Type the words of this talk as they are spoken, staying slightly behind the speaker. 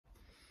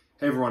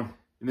Hey everyone,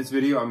 in this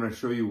video I'm going to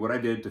show you what I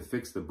did to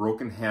fix the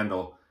broken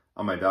handle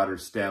on my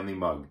daughter's Stanley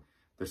mug.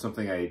 There's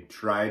something I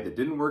tried that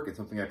didn't work and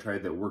something I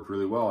tried that worked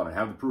really well, and I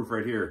have the proof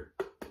right here.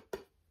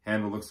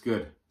 Handle looks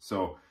good.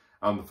 So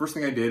the first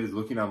thing I did is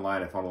looking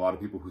online, I found a lot of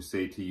people who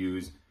say to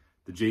use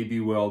the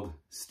JB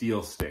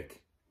Steel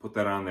Stik. Put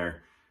that on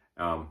there,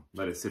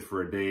 let it sit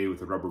for a day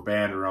with a rubber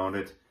band around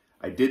it.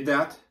 I did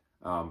that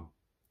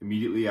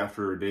immediately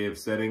after a day of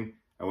setting.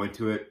 I went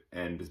to it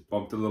and just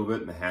bumped it a little bit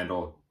and the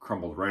handle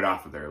crumbled right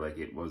off of there, like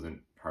it wasn't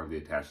hardly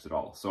attached at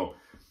all. So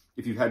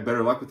if you've had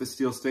better luck with the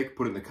Steel Stik,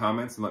 put it in the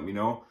comments and let me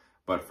know.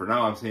 But for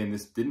now, I'm saying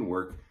this didn't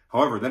work.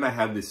 However, then I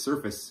had this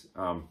surface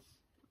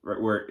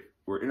right where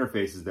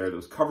interface is there that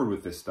was covered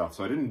with this stuff.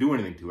 So I didn't do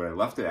anything to it. I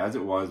left it as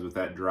it was with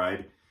that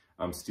dried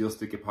Steel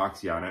Stik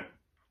epoxy on it.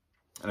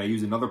 And I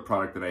used another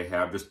product that I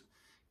have just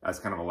as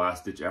kind of a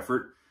last ditch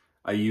effort.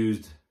 I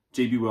used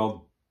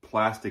JB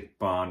plastic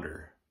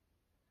bonder.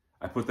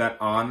 I put that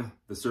on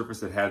the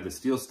surface that had the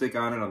Steel Stik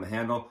on it, on the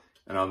handle,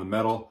 and on the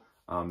metal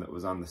that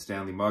was on the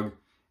Stanley mug,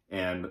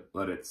 and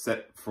let it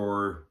set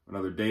for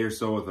another day or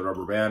so with a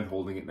rubber band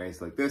holding it nice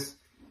like this.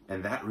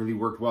 And that really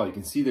worked well. You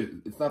can see that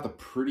it's not the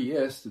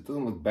prettiest. It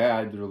doesn't look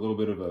bad. There's a little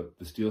bit of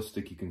the Steel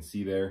Stik you can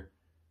see there,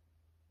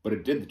 but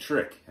it did the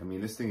trick. I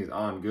mean, this thing is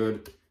on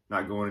good,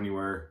 not going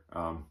anywhere.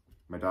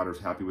 My daughter's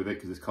happy with it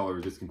because this color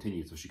was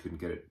discontinued, so she couldn't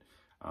get it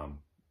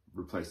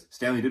replaced.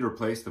 Stanley did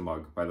replace the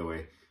mug, by the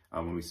way.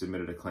 When we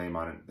submitted a claim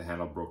on it, the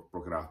handle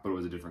broke it off, but it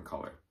was a different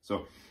color.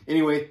 So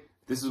anyway,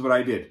 this is what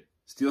I did.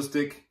 Steel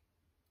Stik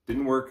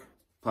didn't work.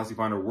 Plastic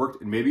bonder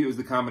worked, and maybe it was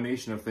the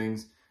combination of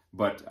things,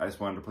 but I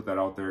just wanted to put that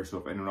out there. So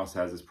if anyone else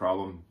has this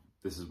problem,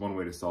 this is one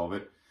way to solve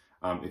it.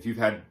 If you've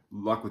had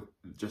luck with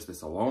just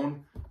this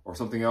alone or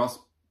something else,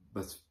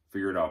 let's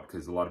figure it out,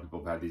 because a lot of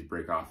people have had these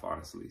break off,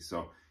 honestly.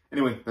 So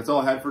anyway, that's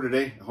all I had for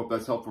today. I hope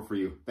that's helpful for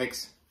you.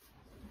 Thanks.